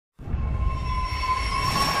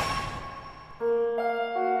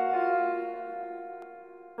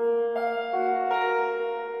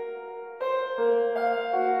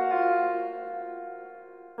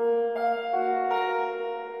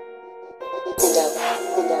My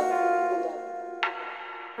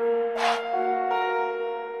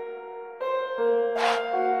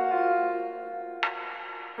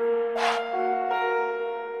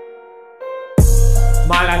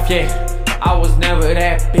life, yeah, I was never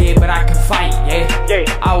that big, but I could fight, yeah.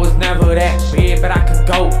 I was never that big, but I could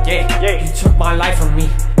go, yeah. You took my life from me,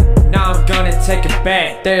 now I'm gonna take it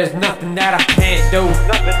back. There's nothing that I can't do.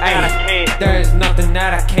 There's nothing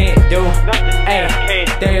that I can't do.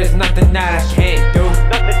 There's nothing that I can't do.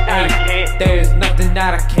 There's nothing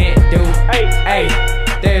that I can't do.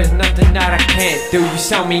 There's nothing that I can't do. You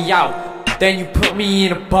sell me out, then you put me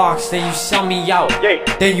in a box, then you sell me out.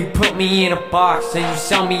 Then you put me in a box, then you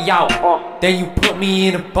sell me out. Then you put me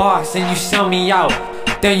in a box, then you sell me out.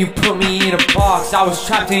 Then you put me in a box. I was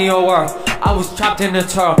trapped in your world, I was trapped in the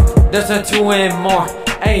turf. There's a two and more.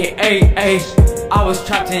 I was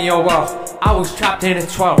trapped in your world, I was trapped in a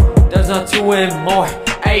 12. There's a two and more.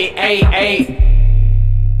 Ay.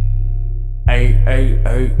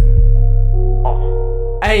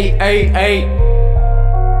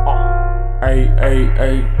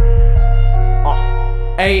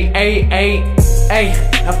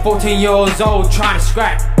 I'm 14 years old trying to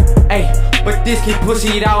scrap. But this kid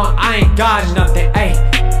pussied out and I ain't got nothing.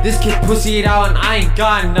 This kid pussied out and I ain't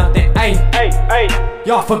got nothing.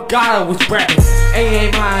 Y'all forgot I was rapping.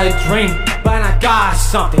 Ain't my dream, but I got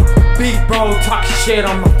something. Big bro talking shit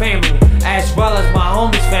on my family, as well as my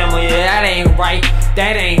homies' family. That ain't right,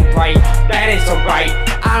 that ain't right, that ain't so right.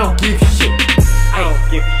 I don't give a shit. I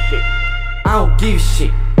don't give a shit. I don't give a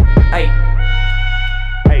shit.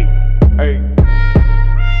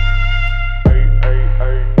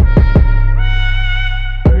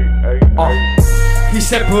 He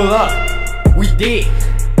said pull up, we did.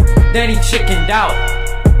 Then he chickened out.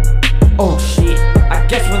 Oh shit, I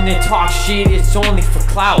guess when they talk shit, it's only for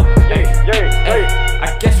clout.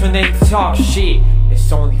 I guess when they talk shit,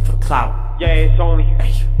 it's only for clout. It's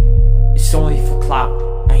only for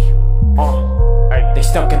clout. They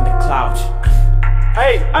stuck in the clouds.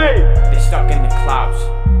 They stuck in the clouds.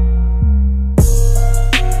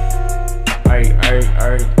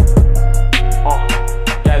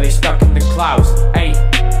 Yeah, they stuck in the clouds.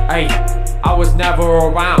 I was never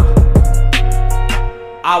around.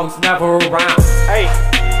 I was never around.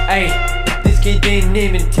 But this kid didn't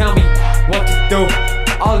even tell me what to do.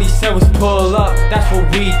 All he said was pull up, that's what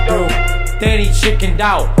we do. Then he chickened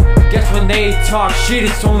out. Guess when they talk shit,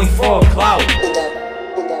 it's only for clout.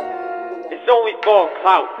 It's only for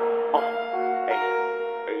clout.